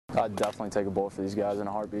I'd definitely take a bullet for these guys in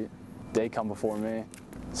a heartbeat. They come before me.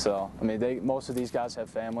 So, I mean, most of these guys have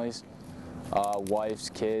families,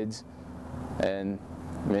 wives, kids, and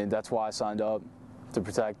I mean, that's why I signed up, to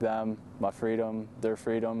protect them, my freedom, their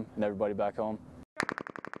freedom, and everybody back home.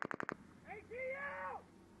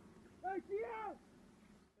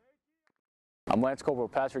 I'm Lance Corporal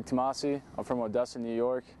Patrick Tomassi. I'm from Odessa, New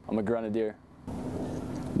York. I'm a Grenadier.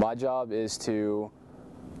 My job is to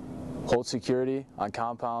hold security on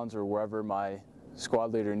compounds or wherever my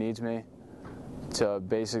squad leader needs me, to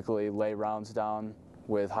basically lay rounds down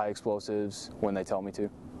with high explosives when they tell me to.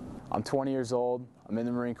 I'm 20 years old, I'm in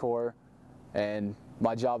the Marine Corps, and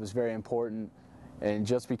my job is very important. And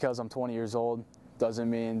just because I'm 20 years old doesn't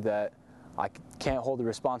mean that I can't hold the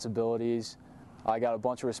responsibilities. I got a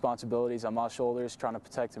bunch of responsibilities on my shoulders, trying to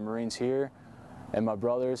protect the Marines here and my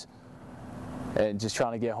brothers, and just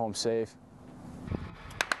trying to get home safe.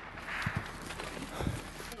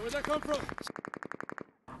 Where'd that come from?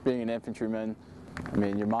 Being an infantryman, I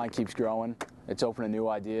mean, your mind keeps growing. It's open to new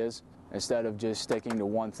ideas instead of just sticking to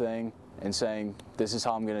one thing and saying, this is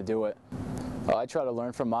how I'm going to do it. I try to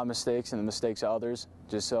learn from my mistakes and the mistakes of others,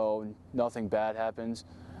 just so nothing bad happens,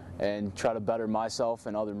 and try to better myself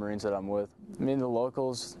and other Marines that I'm with. I mean, the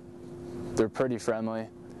locals, they're pretty friendly.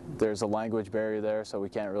 There's a language barrier there, so we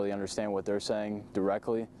can't really understand what they're saying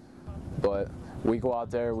directly. But we go out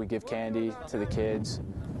there, we give candy to the kids,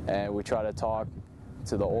 and we try to talk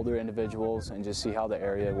to the older individuals and just see how the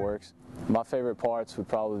area works. My favorite parts would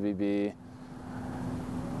probably be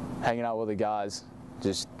hanging out with the guys,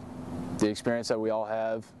 just the experience that we all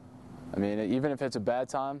have. I mean, even if it's a bad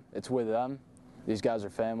time, it's with them. These guys are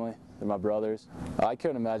family, they're my brothers. I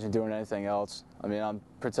couldn't imagine doing anything else. I mean, I'm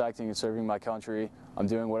protecting and serving my country. I'm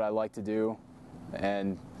doing what I like to do,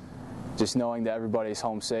 and just knowing that everybody's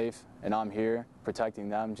home safe and I'm here protecting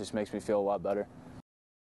them just makes me feel a lot better.